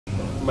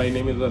my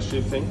name is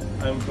Arshdeep Singh.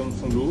 I am from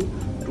Sangrur.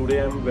 Today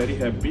I am very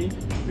happy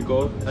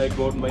because I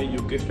got my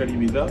UK study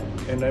visa,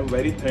 and I am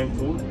very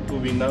thankful to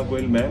Veena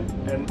Goyal ma'am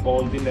and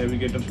all the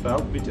Navigator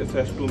staff which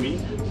assessed to me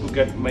to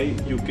get my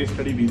UK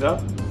study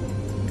visa.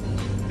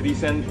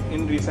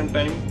 In recent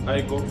time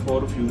I got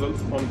 4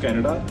 refusals from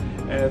Canada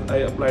as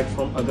I applied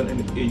from other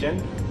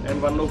agent,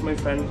 and one of my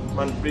friend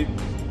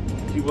Manpreet,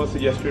 he was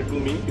suggested to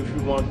me, if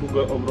you want to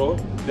go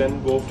abroad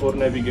then go for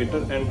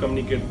Navigator and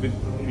communicate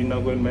with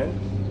Veena Goyal ma'am.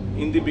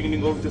 In the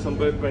beginning of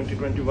December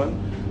 2021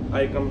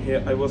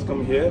 I was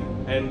come here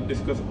and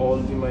discuss all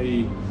my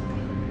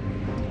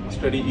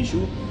study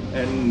issue,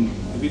 and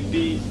with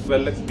the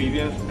well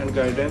experience and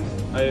guidance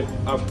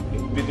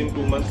within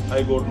 2 months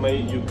I got my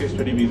UK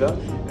study visa.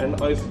 And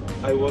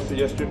I was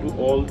suggested to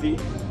all the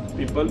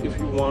people, if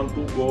you want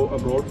to go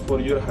abroad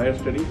for your higher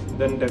studies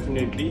then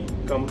definitely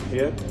come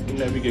here in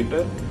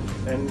Navigator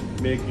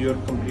and make your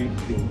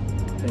complete thing.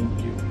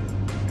 Thank you.